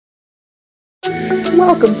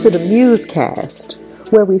Welcome to the MuseCast,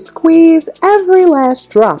 where we squeeze every last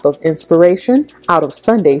drop of inspiration out of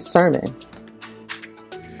Sunday's sermon.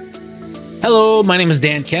 Hello, my name is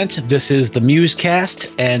Dan Kent. This is the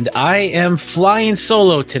MuseCast, and I am flying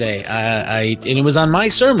solo today. And it was on my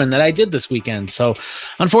sermon that I did this weekend. So,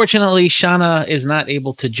 unfortunately, Shauna is not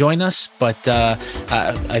able to join us, but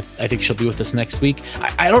I think she'll be with us next week.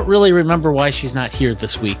 I don't really remember why she's not here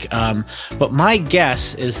this week, but my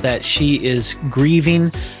guess is that she is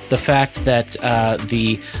grieving the fact that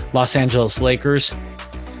the Los Angeles Lakers,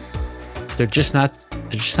 they're just not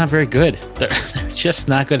very good. They're just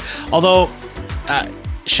not good. Although,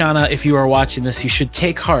 Shauna, if you are watching this, you should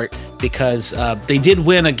take heart because they did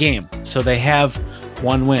win a game. So they have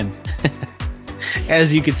one win.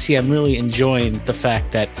 As you can see, I'm really enjoying the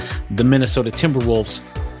fact that the Minnesota Timberwolves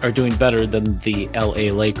are doing better than the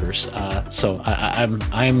LA Lakers. So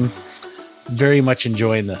I'm very much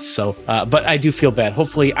enjoying this. So, but I do feel bad.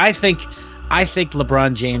 Hopefully, I think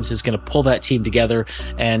LeBron James is going to pull that team together,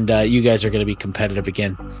 and you guys are going to be competitive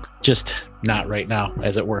again. Just not right now,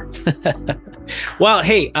 as it were. Well,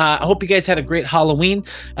 hey, I hope you guys had a great Halloween.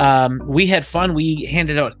 We had fun. We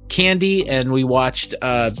handed out candy, and we watched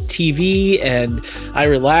TV, and I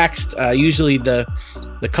relaxed. Usually the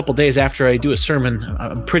couple days after I do a sermon,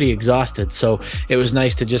 I'm pretty exhausted. So it was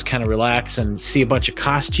nice to just kind of relax and see a bunch of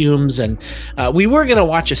costumes. And we were going to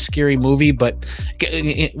watch a scary movie, but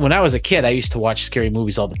when I was a kid, I used to watch scary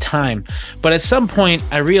movies all the time. But at some point,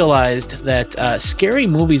 I realized that scary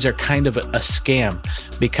movies are kind of a scam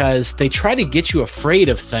because they try to get you afraid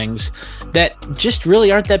of things that just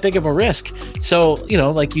really aren't that big of a risk. So,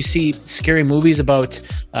 like you see scary movies about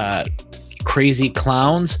crazy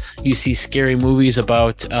clowns. You see scary movies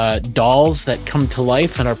about dolls that come to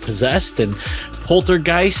life and are possessed, and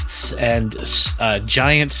poltergeists, and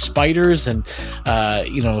giant spiders, and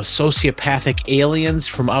sociopathic aliens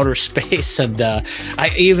from outer space. And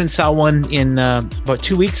I even saw one in about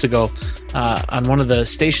 2 weeks ago on one of the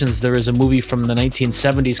stations. There was a movie from the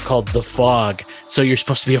 1970s called The Fog. So you're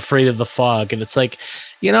supposed to be afraid of the fog, and it's like,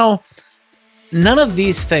 none of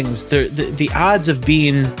these things, the odds of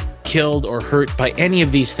being killed or hurt by any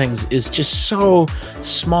of these things is just so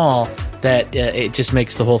small that it just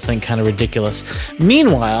makes the whole thing kind of ridiculous.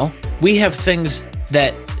 Meanwhile, we have things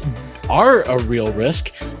that are a real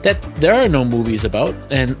risk that there are no movies about,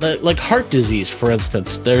 and like heart disease, for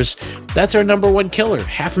instance. That's our number one killer.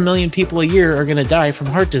 500,000 people a year are going to die from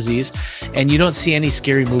heart disease, and you don't see any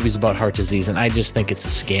scary movies about heart disease, and I just think it's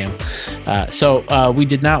a scam. So we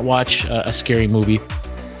did not watch a scary movie.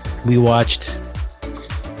 We watched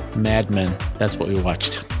Mad Men. That's what we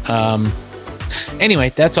watched. Anyway,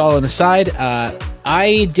 that's all an aside.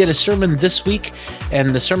 I did a sermon this week, and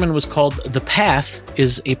the sermon was called "The Path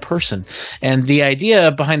is a Person." And the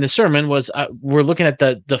idea behind the sermon was we're looking at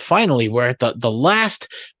we're at the last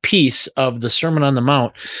piece of the Sermon on the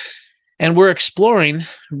Mount, and we're exploring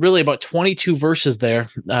really about 22 verses there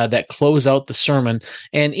that close out the sermon.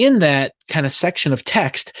 And in that kind of section of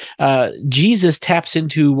text, Jesus taps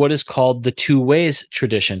into what is called the two ways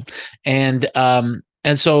tradition. And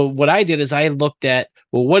so what I did is I looked at,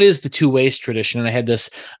 well, what is the two ways tradition? And I had this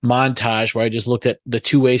montage where I just looked at the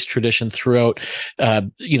two ways tradition throughout,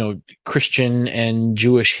 Christian and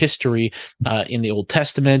Jewish history in the Old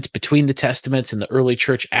Testament, between the Testaments, in the early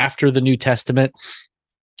church after the New Testament.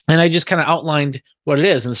 And I just kind of outlined what it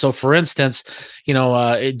is. And so, for instance,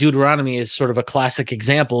 Deuteronomy is sort of a classic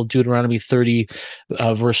example, Deuteronomy 30,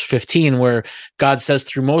 verse 15, where God says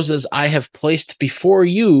through Moses, "I have placed before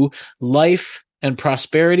you life and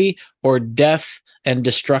prosperity, or death and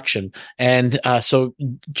destruction. And so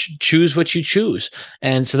choose what you choose."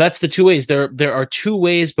 And so that's the two ways. There are two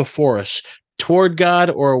ways before us, toward God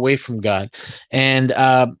or away from God.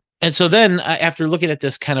 And so then after looking at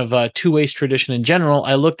this kind of two ways tradition in general,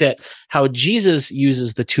 I looked at how Jesus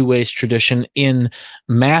uses the two ways tradition in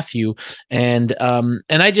Matthew. And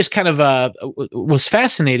I just kind of was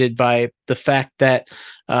fascinated by the fact that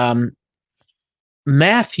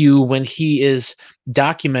Matthew, when he is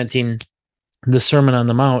documenting the Sermon on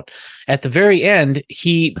the Mount, at the very end,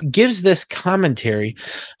 he gives this commentary,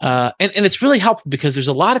 and it's really helpful because there's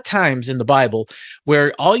a lot of times in the Bible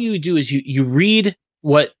where all you do is you read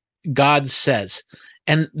what God says,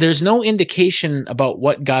 and there's no indication about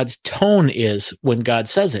what God's tone is when God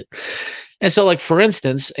says it. And so, like, for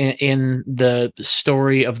instance, in the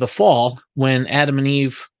story of the fall, when Adam and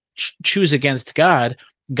Eve choose against God,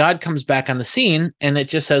 God comes back on the scene and it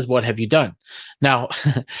just says, "What have you done?" Now,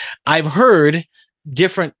 I've heard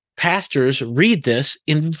different pastors read this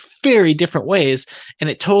in very different ways,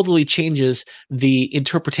 and it totally changes the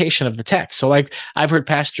interpretation of the text. So like I've heard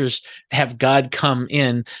pastors have God come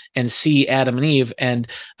in and see Adam and Eve, and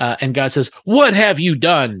God says, "What have you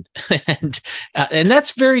done?" and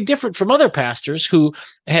that's very different from other pastors who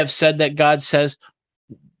have said that God says,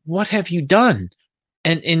 "What have you done?"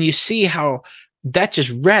 And you see how that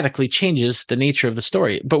just radically changes the nature of the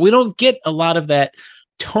story. But we don't get a lot of that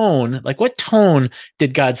tone. Like, what tone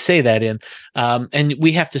did God say that in? And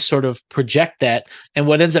we have to sort of project that. And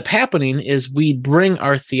what ends up happening is we bring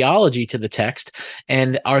our theology to the text,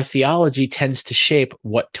 and our theology tends to shape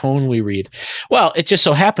what tone we read. Well, it just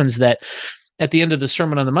so happens that at the end of the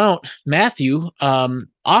Sermon on the Mount, Matthew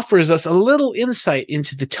offers us a little insight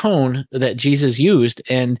into the tone that Jesus used,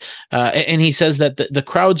 and he says that the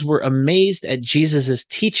crowds were amazed at Jesus's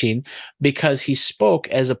teaching because he spoke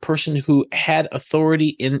as a person who had authority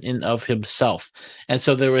in and of himself. And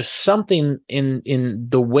so there was something in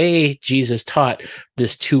the way Jesus taught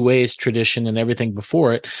this two ways tradition and everything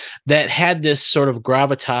before it that had this sort of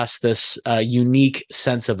gravitas, this unique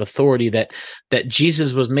sense of authority that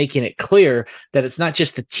Jesus was making it clear that it's not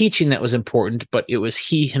just the teaching that was important, but it was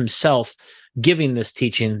he himself giving this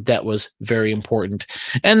teaching that was very important.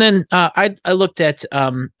 And then I looked at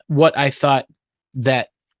what I thought that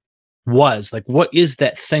was like, what is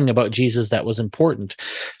that thing about Jesus that was important?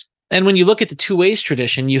 And when you look at the two ways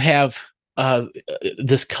tradition, you have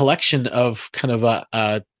this collection of kind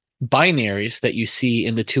of binaries that you see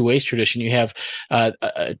in the two ways tradition. You have,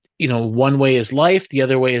 one way is life, the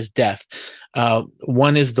other way is death.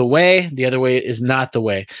 One is the way, the other way is not the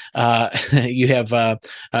way. You have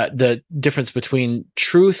the difference between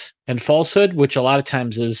truth and falsehood, which a lot of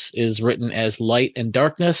times is written as light and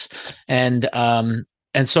darkness, and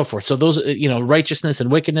so forth. So those, righteousness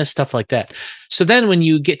and wickedness, stuff like that. So then when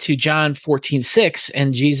you get to John 14:6,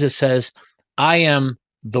 and Jesus says, "I am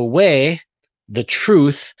the way, the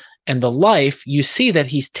truth, and the life," you see that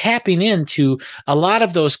he's tapping into a lot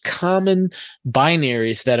of those common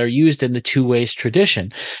binaries that are used in the two ways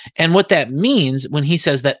tradition. And what that means when he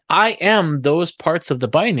says that I am those parts of the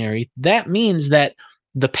binary, that means that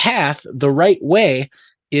the path, the right way,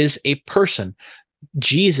 is a person.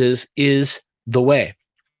 Jesus is the way.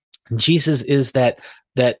 Jesus is that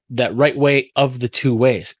right way of the two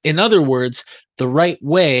ways. In other words, the right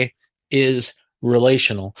way is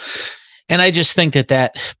relational. And I just think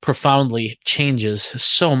that profoundly changes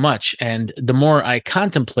so much. And the more I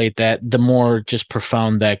contemplate that, the more just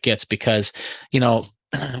profound that gets, because,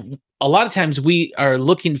 a lot of times we are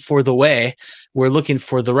looking for the way, we're looking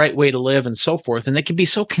for the right way to live and so forth. And it can be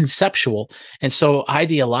so conceptual and so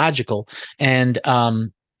ideological. And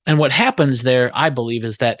what happens there, I believe,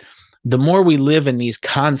 is that the more we live in these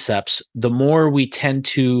concepts, the more we tend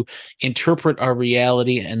to interpret our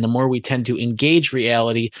reality, and the more we tend to engage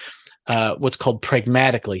reality what's called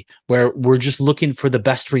pragmatically, where we're just looking for the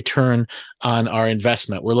best return on our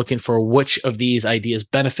investment. We're looking for which of these ideas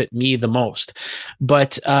benefit me the most.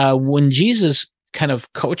 But when Jesus kind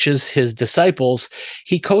of coaches his disciples,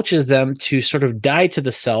 he coaches them to sort of die to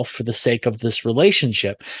the self for the sake of this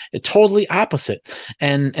relationship. It's totally opposite.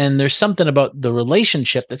 And there's something about the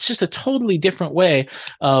relationship that's just a totally different way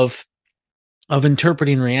of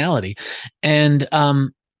interpreting reality. And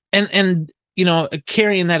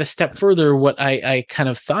carrying that a step further, what I kind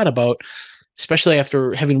of thought about, especially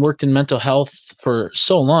after having worked in mental health for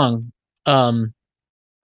so long,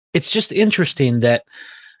 it's just interesting that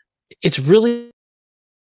it's really...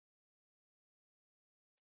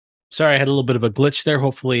 Sorry, I had a little bit of a glitch there.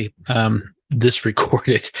 Hopefully this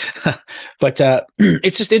recorded. But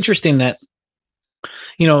it's just interesting that,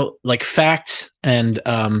 like facts and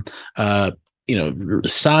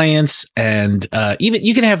science, and even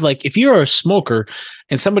you can have, like, if you're a smoker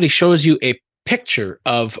and somebody shows you a picture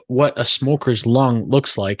of what a smoker's lung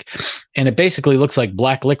looks like, and it basically looks like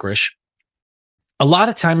black licorice, a lot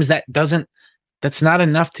of times that's not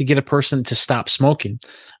enough to get a person to stop smoking.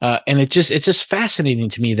 And it's just fascinating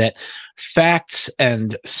to me that facts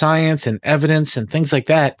and science and evidence and things like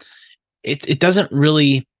that, it doesn't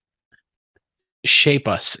really shape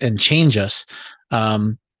us and change us.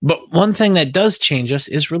 But one thing that does change us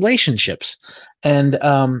is relationships. And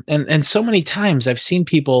so many times I've seen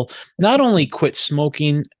people not only quit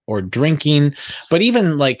smoking or drinking, but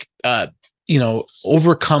even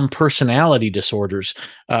overcome personality disorders,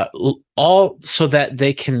 all so that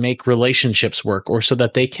they can make relationships work, or so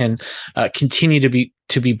that they can continue to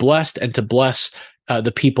be blessed and to bless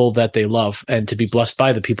the people that they love, and to be blessed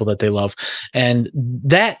by the people that they love. And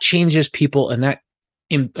that changes people, and that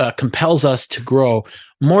compels us to grow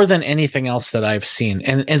more than anything else that I've seen.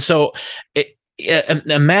 And so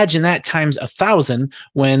imagine that times 1,000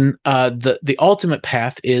 when the ultimate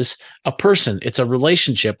path is a person. It's a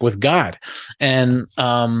relationship with God, and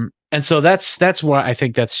so that's why I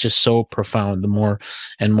think that's just so profound. The more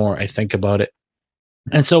and more I think about it.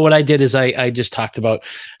 And so what I did is I just talked about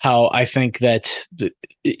how I think that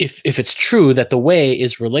if it's true that the way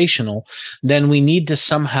is relational, then we need to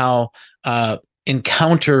somehow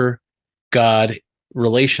encounter God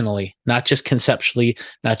relationally, not just conceptually,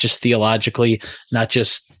 not just theologically, not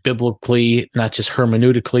just biblically, not just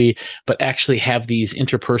hermeneutically, but actually have these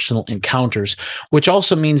interpersonal encounters, which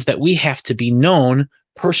also means that we have to be known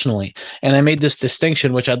personally. And I made this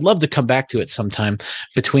distinction, which I'd love to come back to at some time,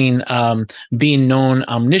 between being known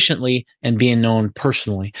omnisciently and being known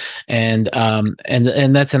personally. And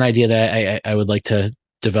that's an idea that I would like to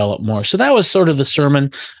develop more. So that was sort of the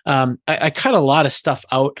sermon. I cut a lot of stuff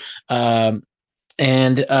out.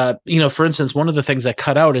 And for instance, one of the things I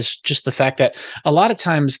cut out is just the fact that a lot of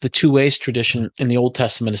times the two ways tradition in the Old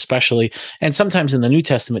Testament, especially, and sometimes in the New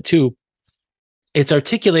Testament too, it's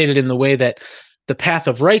articulated in the way that the path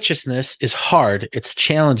of righteousness is hard, it's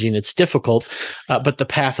challenging, it's difficult, but the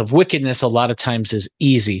path of wickedness a lot of times is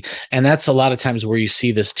easy. And that's a lot of times where you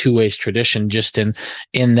see this two ways tradition just in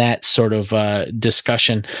that sort of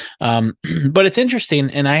discussion. But it's interesting,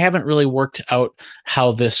 and I haven't really worked out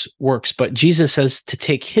how this works, but Jesus says to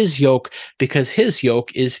take his yoke because his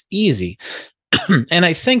yoke is easy. And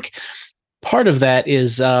I think part of that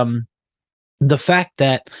is the fact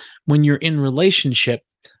that when you're in relationship,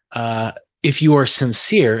 if you are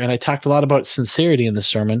sincere, and I talked a lot about sincerity in the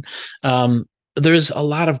sermon, there's a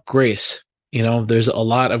lot of grace. There's a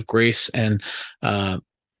lot of grace, and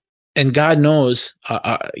God knows,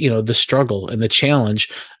 the struggle and the challenge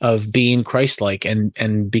of being Christ-like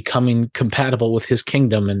and becoming compatible with His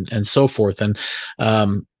kingdom and so forth. And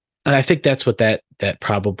I think that's what that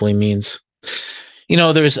probably means.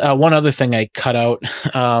 There's one other thing I cut out.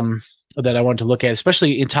 That I want to look at,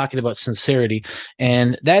 especially in talking about sincerity,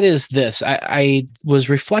 and that is this. I was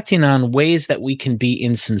reflecting on ways that we can be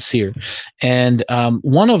insincere, and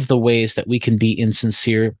one of the ways that we can be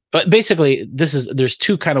insincere, but basically there's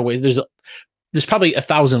two kind of ways. There's probably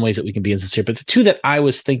 1,000 ways that we can be insincere, but the two that I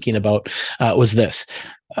was thinking about was this.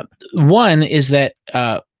 One is that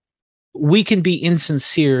we can be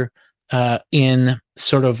insincere in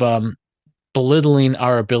sort of belittling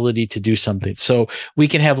our ability to do something. So we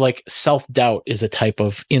can have like self-doubt is a type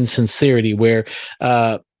of insincerity where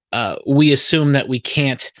we assume that we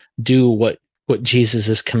can't do what Jesus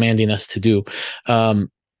is commanding us to do.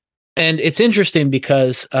 And it's interesting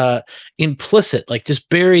because implicit, like just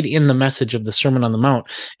buried in the message of the Sermon on the Mount,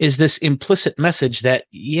 is this implicit message that,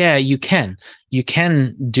 yeah, you can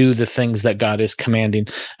do the things that God is commanding.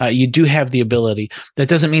 You do have the ability. That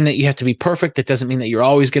doesn't mean that you have to be perfect. That doesn't mean that you're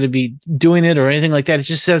always going to be doing it or anything like that. It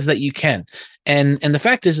just says that you can. And the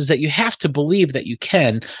fact is that you have to believe that you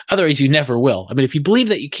can. Otherwise, you never will. I mean, if you believe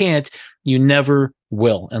that you can't, you never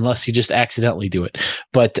will, unless you just accidentally do it.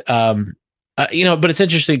 But but it's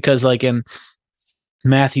interesting because, like in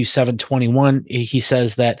Matthew 7:21, he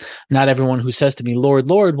says that not everyone who says to me, Lord,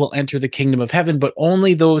 Lord, will enter the kingdom of heaven, but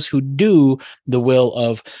only those who do the will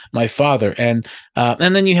of my Father. And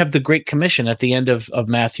then you have the Great Commission at the end of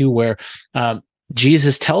Matthew, where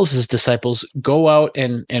Jesus tells his disciples, go out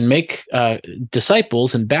and make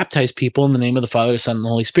disciples and baptize people in the name of the Father, the Son, and the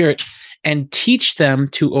Holy Spirit, and teach them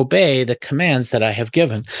to obey the commands that I have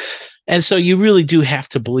given. And so you really do have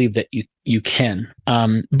to believe that you can.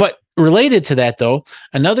 But related to that, though,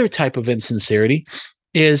 another type of insincerity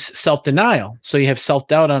is self-denial. So you have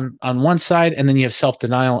self-doubt on one side, and then you have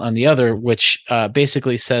self-denial on the other, which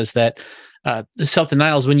basically says that the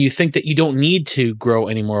self-denial is when you think that you don't need to grow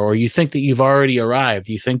anymore, or you think that you've already arrived,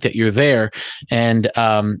 you think that you're there, and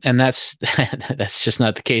that's that's just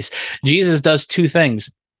not the case. Jesus does two things,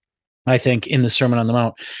 I think, in the Sermon on the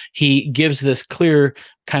Mount. He gives this clear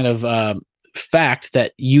kind of fact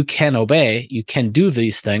that you can obey, you can do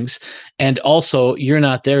these things, and also you're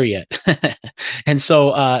not there yet. And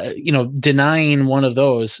so, denying one of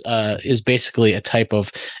those is basically a type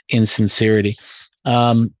of insincerity.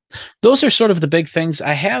 Those are sort of the big things.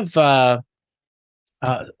 I have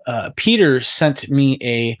Peter sent me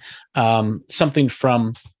a something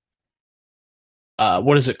from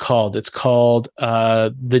what is it called? It's called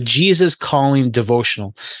the Jesus Calling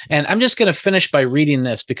Devotional. And I'm just going to finish by reading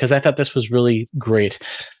this because I thought this was really great.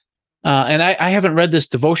 And I haven't read this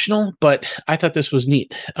devotional, but I thought this was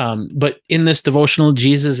neat. But in this devotional,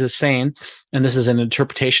 Jesus is saying, and this is an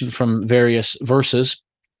interpretation from various verses,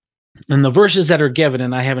 And the verses that are given,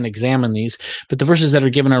 and I haven't examined these, but the verses that are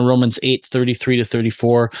given are Romans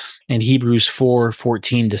 8:33-34 and Hebrews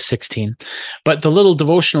 4:14-16. But the little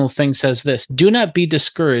devotional thing says this: do not be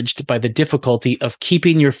discouraged by the difficulty of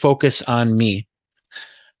keeping your focus on me.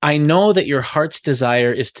 I know that your heart's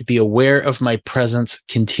desire is to be aware of my presence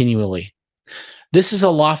continually. This is a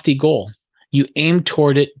lofty goal. You aim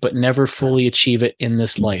toward it, but never fully achieve it in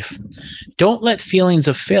this life. Don't let feelings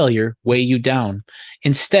of failure weigh you down.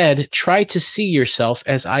 Instead, try to see yourself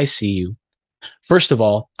as I see you. First of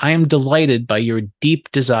all, I am delighted by your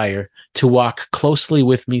deep desire to walk closely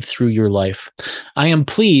with me through your life. I am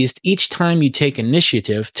pleased each time you take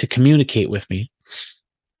initiative to communicate with me.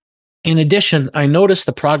 In addition, I notice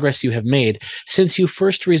the progress you have made since you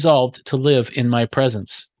first resolved to live in my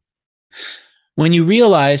presence. When you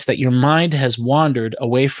realize that your mind has wandered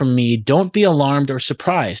away from me, don't be alarmed or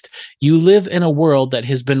surprised. You live in a world that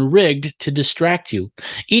has been rigged to distract you.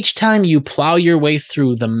 Each time you plow your way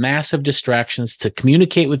through the massive distractions to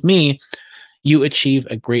communicate with me, you achieve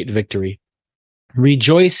a great victory.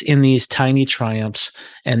 Rejoice in these tiny triumphs,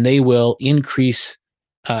 and they will increase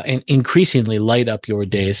and increasingly light up your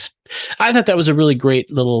days. I thought that was a really great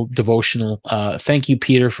little devotional. Thank you,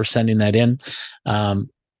 Peter, for sending that in.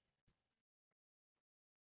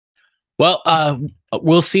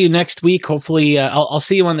 We'll see you next week. Hopefully, I'll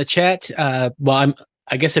see you on the chat.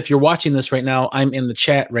 I guess if you're watching this right now, I'm in the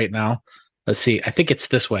chat right now. Let's see. I think it's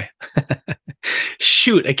this way.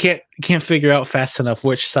 Shoot, I can't figure out fast enough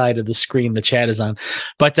which side of the screen the chat is on.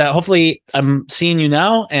 But hopefully, I'm seeing you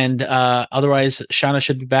now. And otherwise, Shauna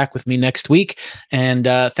should be back with me next week. And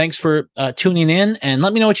thanks for tuning in. And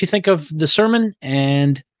let me know what you think of the sermon.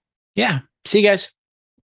 And yeah, see you guys.